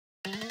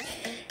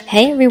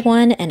Hey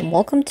everyone, and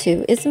welcome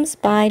to Isms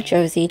by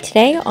Josie.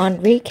 Today on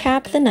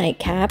Recap the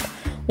Nightcap,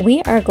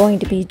 we are going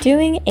to be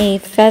doing a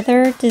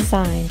feather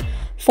design.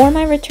 For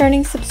my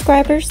returning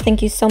subscribers,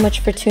 thank you so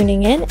much for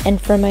tuning in, and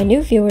for my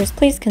new viewers,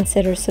 please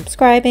consider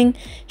subscribing,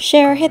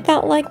 share, hit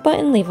that like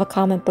button, leave a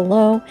comment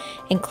below,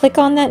 and click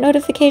on that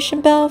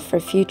notification bell for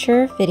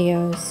future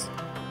videos.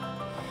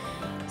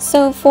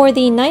 So for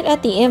the Night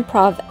at the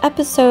Improv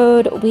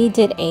episode, we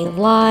did a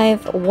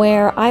live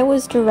where I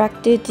was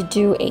directed to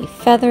do a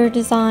feather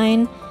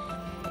design.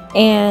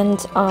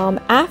 And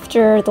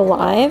after the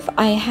live,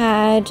 I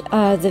had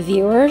the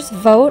viewers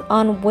vote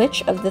on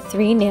which of the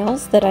 3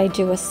 nails that I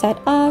do a set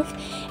of.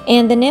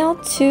 And the nail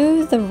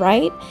to the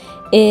right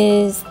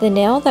is the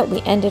nail that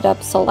we ended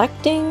up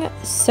selecting.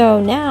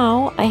 So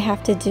now I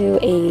have to do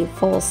a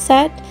full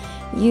set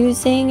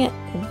using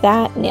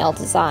that nail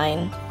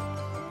design.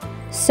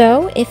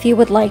 So if you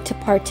would like to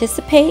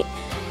participate,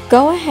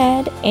 go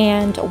ahead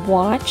and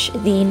watch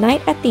the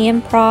Night at the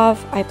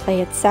Improv. I play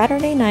it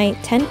Saturday night,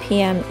 10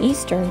 p.m.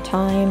 Eastern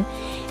Time.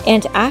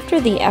 And after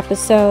the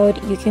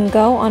episode, you can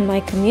go on my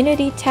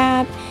community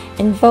tab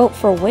and vote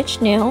for which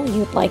nail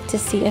you'd like to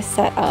see a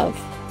set of.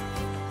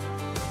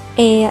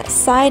 A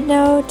side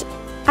note,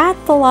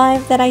 at the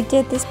live that I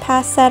did this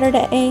past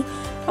Saturday,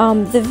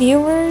 the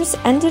viewers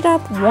ended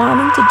up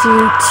wanting to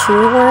do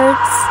 2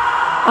 words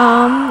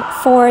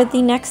for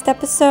the next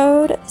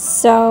episode,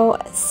 so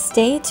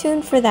stay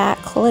tuned for that.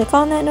 Click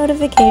on that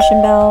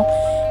notification bell,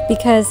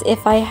 because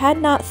if I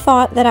had not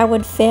thought that I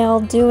would fail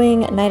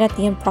doing Night at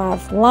the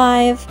Improv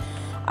live,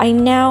 I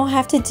now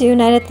have to do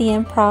Night at the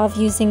Improv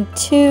using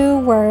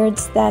 2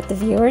 words that the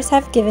viewers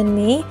have given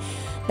me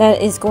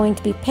that is going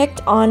to be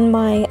picked on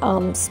my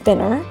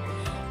spinner.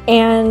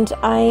 And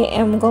I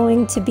am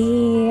going to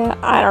be,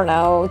 I don't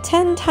know,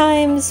 10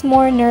 times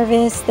more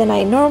nervous than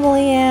I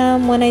normally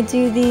am when I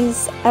do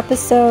these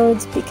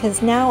episodes,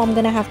 because now I'm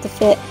going to have to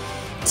fit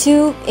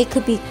 2, it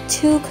could be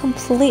 2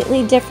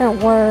 completely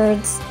different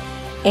words,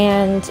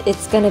 and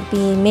it's going to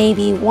be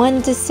maybe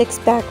 1 to 6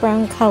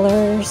 background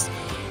colors,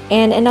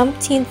 and an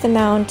umpteenth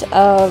amount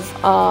of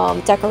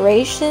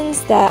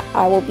decorations that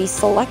I will be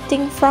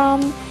selecting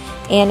from.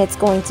 And it's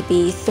going to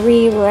be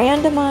 3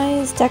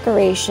 randomized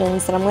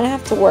decorations that I'm going to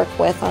have to work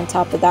with on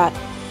top of that.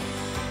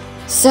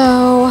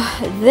 So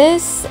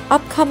this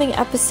upcoming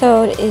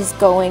episode is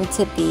going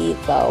to be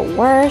the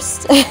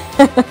worst.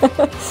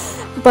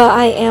 But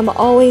I am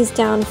always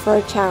down for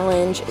a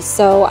challenge,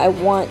 so I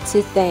want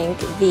to thank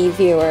the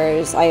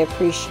viewers. I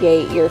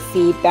appreciate your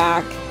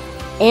feedback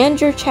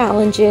and your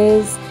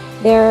challenges.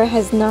 There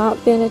has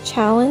not been a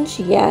challenge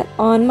yet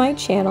on my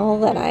channel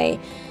that I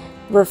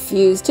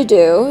refuse to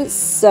do,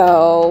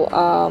 so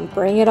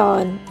bring it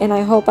on, and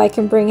I hope I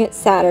can bring it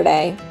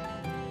Saturday.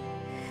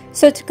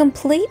 So to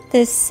complete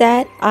this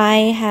set,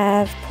 I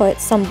have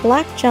put some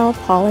black gel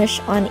polish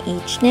on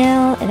each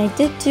nail, and I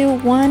did do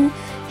 1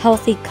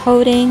 healthy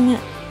coating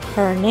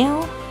per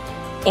nail.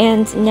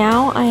 And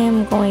now I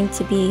am going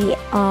to be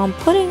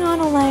putting on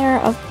a layer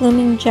of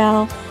blooming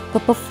gel,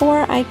 but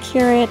before I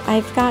cure it,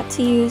 I've got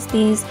to use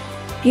these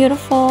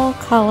beautiful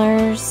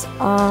colors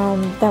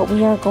that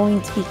we are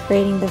going to be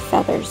creating the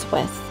feathers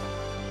with.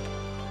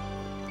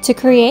 To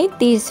create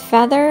these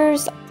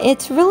feathers,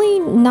 it's really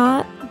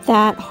not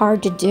that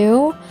hard to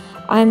do.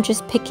 I'm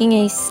just picking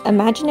a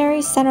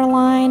imaginary center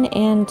line,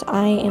 and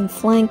I am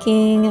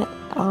flanking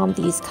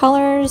these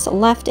colors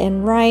left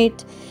and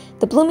right.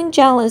 The blooming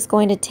gel is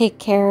going to take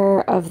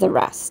care of the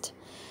rest.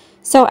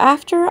 So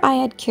after I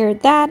had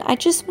cured that, I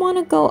just want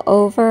to go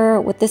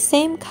over with the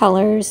same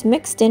colors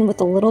mixed in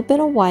with a little bit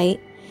of white.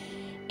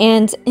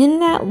 And in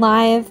that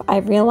live, I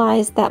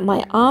realized that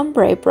my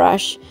ombre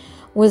brush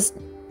was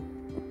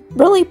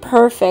really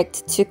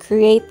perfect to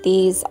create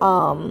these,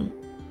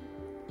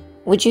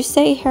 would you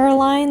say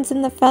hairlines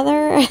in the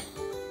feather?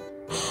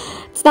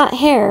 It's not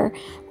hair,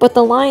 but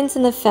the lines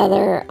in the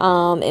feather,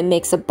 it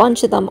makes a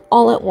bunch of them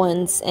all at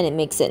once, and it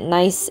makes it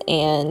nice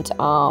and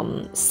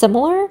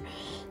similar.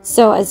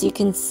 So as you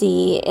can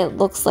see, it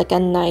looks like a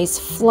nice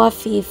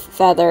fluffy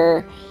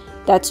feather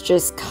that's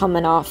just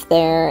coming off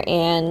there,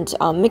 and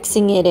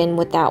mixing it in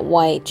with that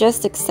white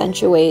just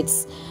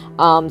accentuates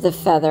the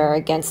feather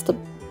against the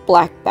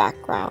black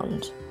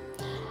background.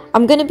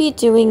 I'm going to be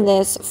doing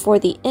this for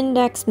the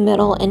index,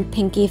 middle, and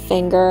pinky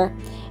finger,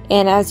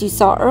 and as you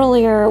saw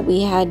earlier,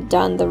 we had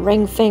done the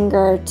ring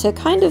finger to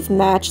kind of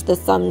match the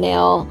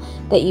thumbnail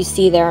that you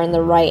see there on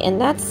the right, and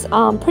that's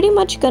pretty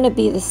much going to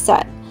be the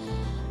set.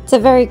 It's a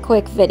very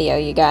quick video,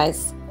 you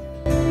guys.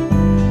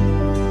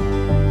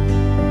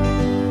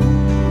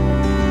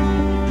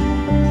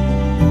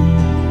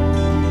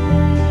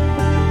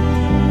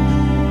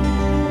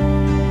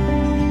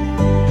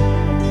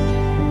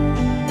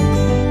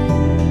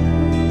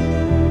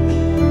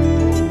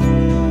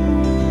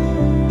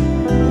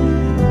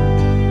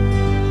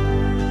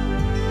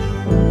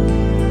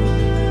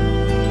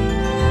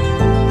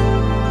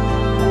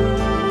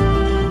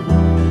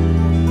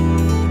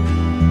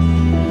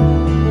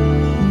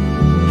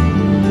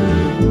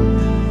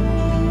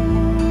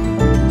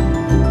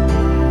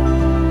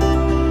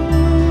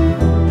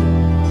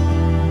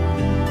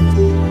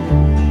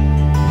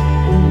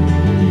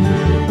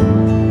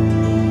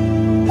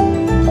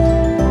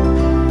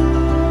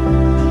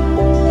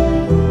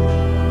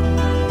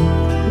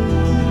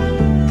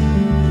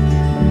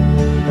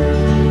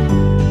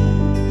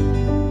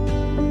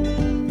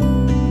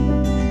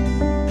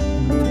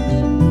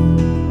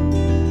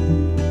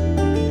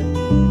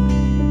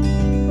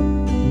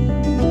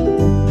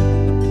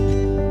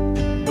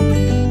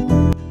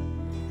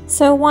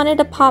 So wanted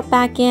to pop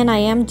back in. I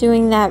am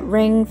doing that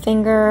ring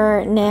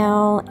finger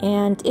nail,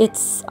 and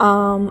it's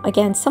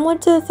again similar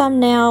to the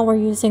thumbnail. We're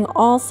using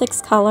all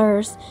 6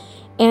 colors,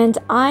 and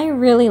I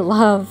really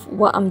love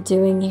what I'm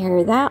doing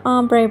here. That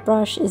ombre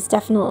brush is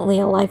definitely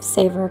a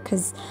lifesaver,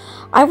 because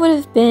I would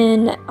have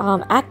been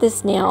at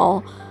this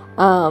nail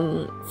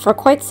for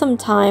quite some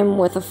time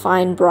with a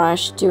fine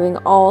brush doing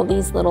all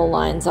these little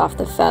lines off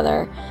the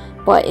feather.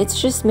 But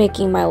it's just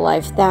making my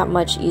life that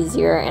much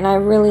easier, and I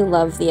really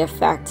love the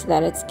effect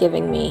that it's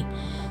giving me.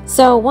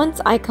 So once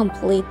I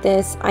complete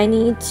this, I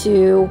need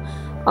to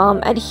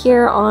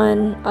adhere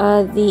on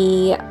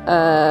the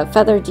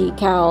feather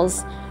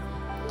decals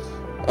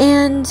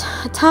and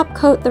top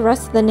coat the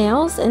rest of the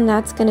nails, and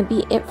that's going to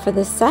be it for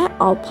the set.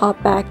 I'll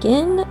pop back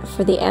in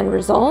for the end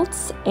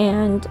results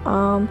and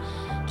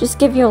just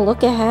give you a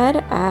look ahead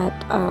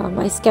at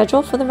my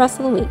schedule for the rest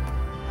of the week.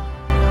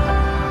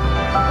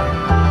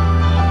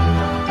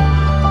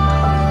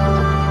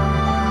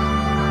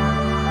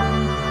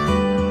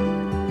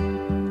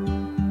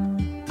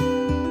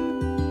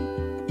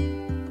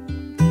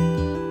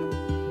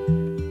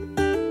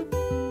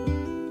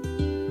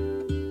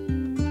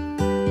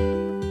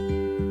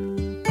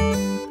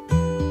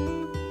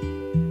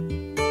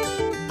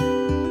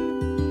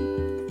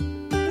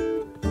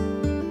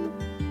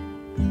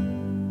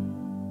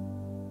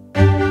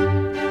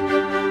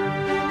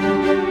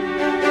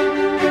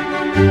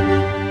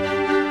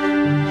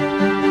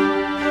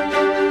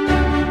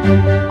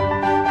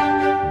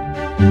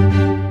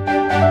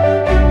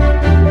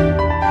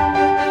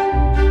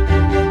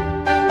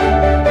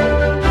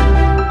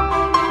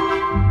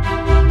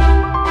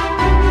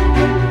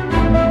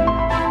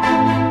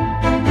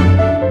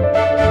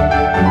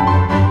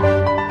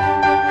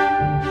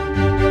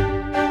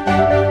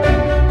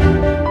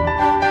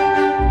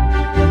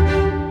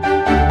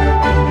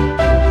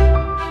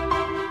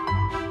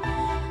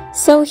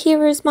 So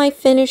here is my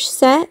finished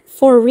set.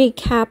 For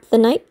recap the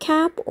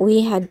nightcap,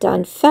 we had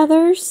done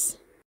feathers.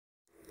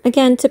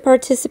 Again, to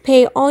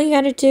participate, all you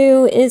gotta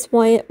do is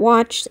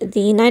watch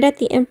the Night at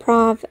the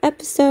Improv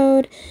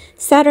episode,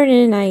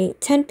 Saturday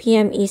night, 10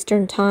 p.m.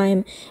 Eastern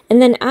Time.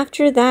 And then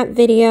after that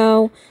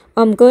video,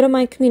 go to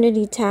my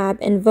community tab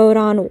and vote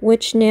on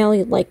which nail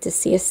you'd like to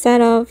see a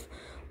set of,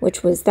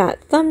 which was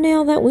that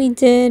thumbnail that we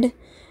did.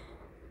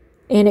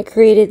 And it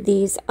created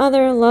these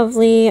other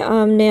lovely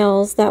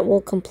nails that will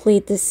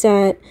complete the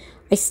set.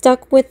 I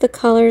stuck with the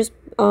colors.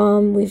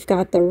 We've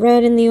got the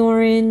red and the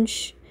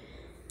orange,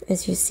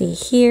 as you see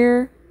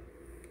here.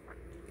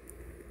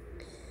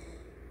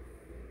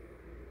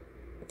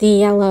 The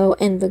yellow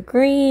and the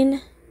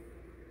green.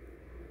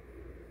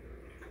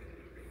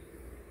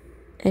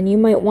 And you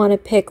might want to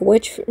pick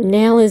which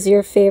nail is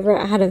your favorite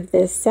out of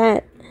this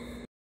set.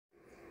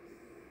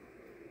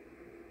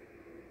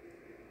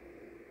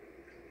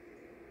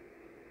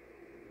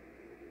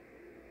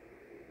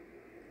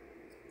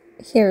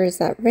 Here is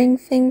that ring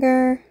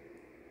finger.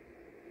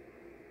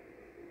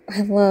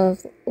 I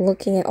love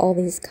looking at all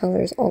these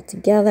colors all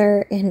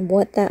together and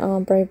what that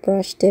ombre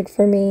brush did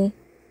for me.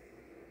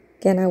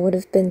 Again, I would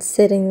have been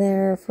sitting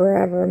there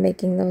forever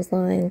making those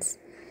lines.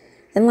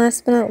 And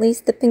last but not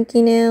least, the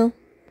pinky nail.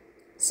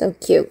 So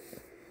cute.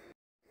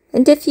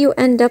 And if you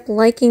end up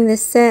liking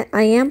this set,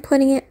 I am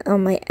putting it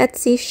on my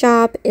Etsy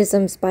shop,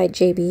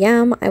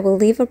 IsmsbyJBM. I will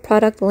leave a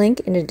product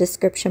link in the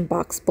description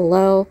box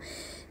below.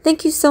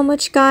 Thank you so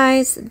much,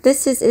 guys.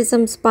 This is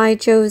Isms by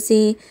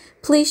Josie.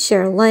 Please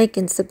share, like,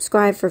 and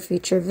subscribe for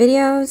future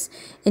videos.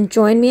 And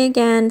join me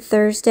again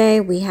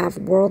Thursday. We have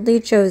Worldly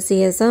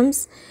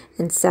Josieisms.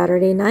 And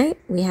Saturday night,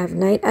 we have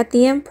Night at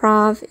the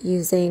Improv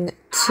using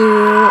 2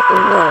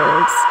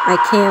 words.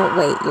 I can't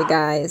wait, you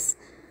guys.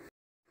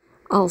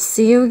 I'll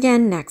see you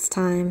again next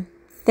time.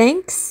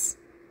 Thanks.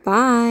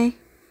 Bye.